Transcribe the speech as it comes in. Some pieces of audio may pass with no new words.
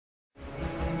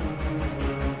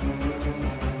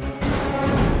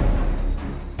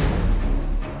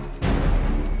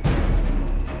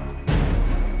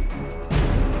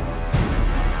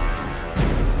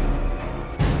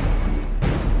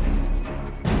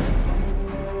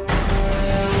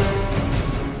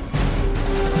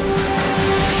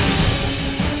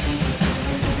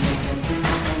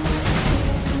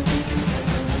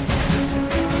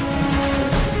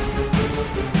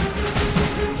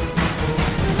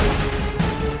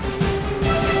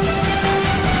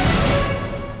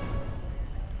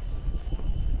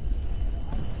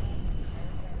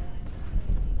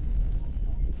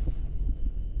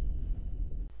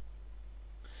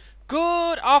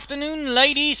afternoon,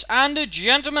 ladies and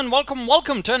gentlemen.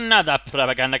 Welcome to another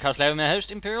Propagandacast. I'm your host,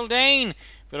 Imperial Dane.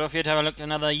 We're off here to have a look at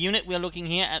another unit. We're looking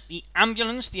here at the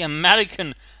ambulance, the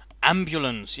American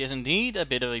ambulance. Yes, indeed, a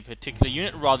bit of a particular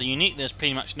unit, rather unique. There's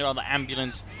pretty much no other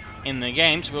ambulance in the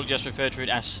game, so we'll just refer to it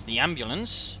as the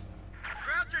ambulance.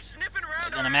 It's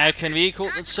an American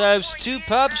vehicle that serves two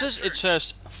purposes. It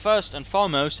serves first and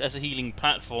foremost as a healing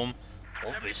platform,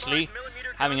 obviously.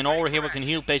 Having an aura here, we can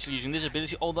heal basically using this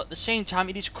ability, although at the same time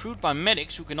it is crewed by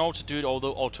medics who can also do it,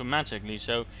 although automatically,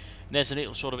 so there's a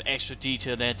little sort of extra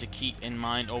detail there to keep in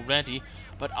mind already,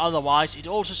 but otherwise it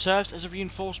also serves as a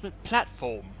reinforcement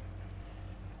platform.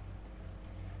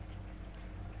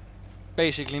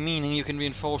 Basically meaning you can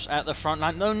reinforce at the front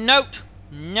line, though note,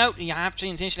 you have to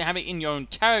intentionally have it in your own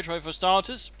territory for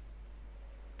starters.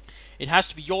 It has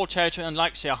to be your territory,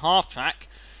 unlike say a half-track.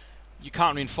 You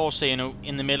can't reinforce, say,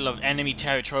 in the middle of enemy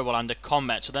territory while under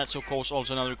combat, so that's of course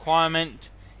also another requirement.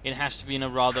 It has to be in a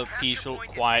rather peaceful,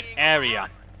 quiet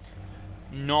area.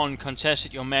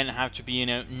 Non-contested, your men have to be,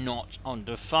 not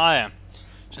under fire.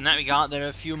 So in that regard, there are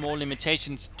a few more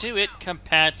limitations to it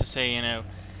compared to, say,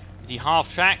 the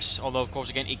half-tracks, although of course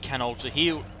again it can also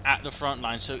heal at the front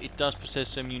line, so it does possess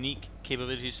some unique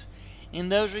capabilities in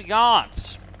those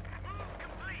regards.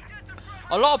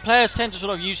 A lot of players tend to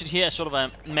sort of use it here as sort of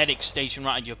a medic station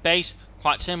right at your base.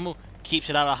 Quite simple, keeps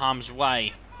it out of harm's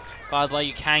way. By the way,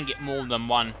 you can get more than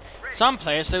one. Some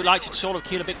players, they would like to sort of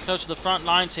keep a bit closer to the front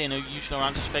line, say, usually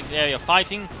around suspected area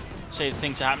fighting. Say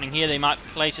things are happening here, they might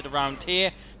place it around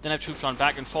here, then have troops run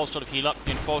back and forth, sort of heal up,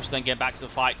 reinforce, then get back to the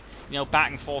fight.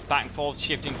 Back and forth,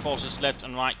 shifting forces left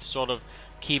and right to sort of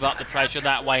keep up the pressure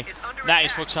that way. That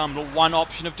is, for example, one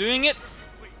option of doing it.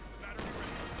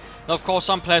 Though, of course,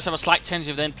 some players have a slight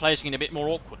tendency of then placing it a bit more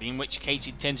awkwardly, in which case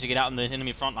it tends to get out in the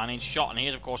enemy front line and shot. And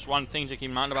here's, of course, one thing to keep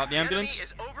in mind about the ambulance.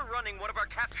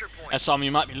 As some of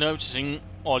you might be noticing,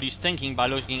 or at least thinking by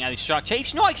looking at the structure,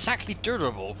 it's not exactly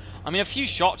durable. I mean, a few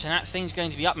shots and that thing's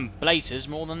going to be up in blazes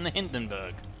more than the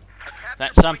Hindenburg.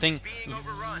 That's something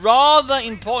rather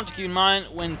important to keep in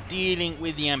mind when dealing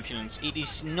with the ambulance. It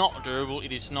is not durable,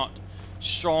 it is not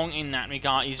strong in that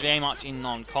regard. It is very much in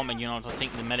non-combat units. I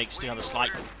think the medics still have a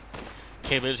slight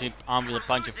capability armed with a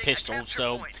bunch of pistols,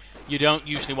 so you don't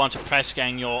usually want to press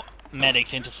gang your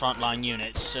medics into frontline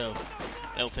units, so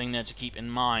little thing there to keep in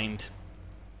mind.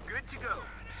 Good to go.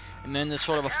 And then there's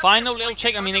sort of a final little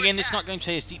trick. I mean, again, it's not going to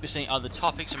say as deep as any other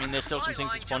topics. I mean, there's still some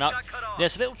things to point out.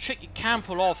 There's a little trick you can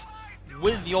pull off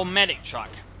with your medic truck,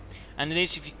 and it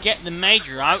is if you get the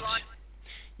major out,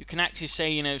 you can actually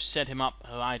say, set him up,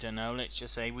 I don't know, let's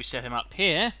just say we set him up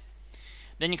here.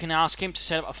 Then you can ask him to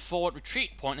set up a forward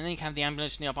retreat point, and then you can have the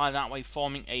ambulance nearby, that way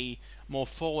forming a more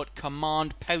forward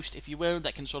command post, if you will,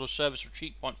 that can sort of serve as a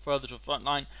retreat point further to the front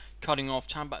line, cutting off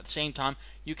time, but at the same time,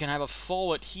 you can have a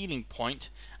forward healing point,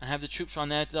 and have the troops run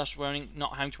there, thus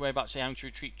not having to worry about, say, having to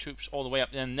retreat troops all the way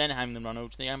up there, and then having them run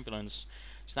over to the ambulance.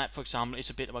 So that, for example, is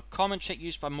a bit of a common trick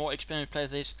used by more experienced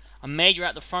players. This a major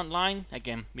at the front line,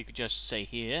 again, we could just say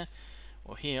here,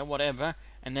 or here, whatever,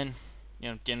 and then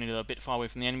generally a bit far away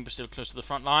from the enemy, but still close to the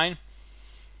front line.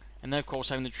 And then, of course,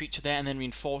 having the retreat to there, and then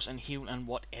reinforce and heal and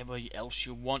whatever else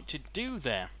you want to do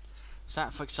there. So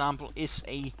that, for example, is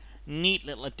a neat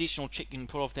little additional trick you can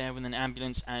pull off there with an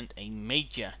ambulance and a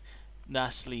major.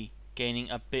 Thusly, gaining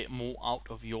a bit more out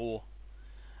of your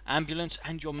ambulance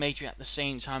and your major at the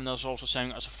same time. There's also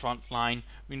serving as a front line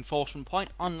reinforcement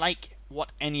point, unlike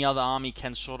what any other army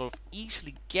can sort of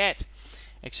easily get,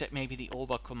 except maybe the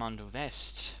Oberkommando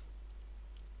West.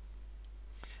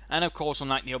 And of course,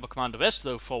 unlike the Oberkommando West,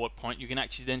 though, forward point, you can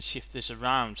actually then shift this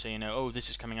around. Say, oh, this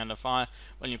is coming under fire.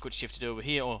 Well, you could shift it over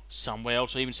here or somewhere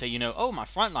else. Or even say, oh, my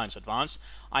front line's advanced.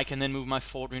 I can then move my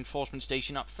forward reinforcement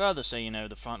station up further. Say,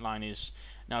 the front line is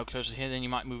now closer here. Then you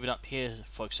might move it up here,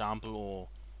 for example, or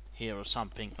here or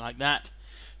something like that.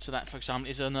 So that, for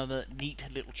example, is another neat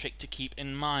little trick to keep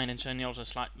in mind. And certainly also a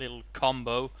slight little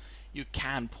combo you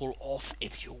can pull off,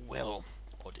 if you will,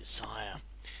 or desire.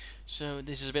 So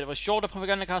this is a bit of a shorter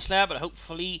Propagandacast layer, but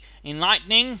hopefully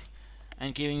enlightening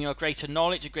and giving you a greater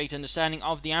knowledge, a greater understanding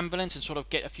of the ambulance, and sort of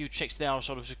get a few tricks there, or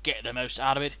sort of get the most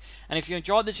out of it. And if you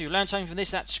enjoyed this, if you learned something from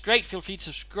this, that's great. Feel free to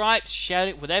subscribe, share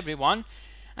it with everyone.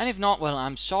 And if not, well,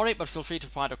 I'm sorry, but feel free to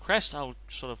provide a request. I'll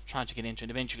sort of try to get into it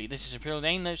eventually. This is Imperial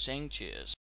Dane, though, saying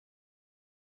cheers.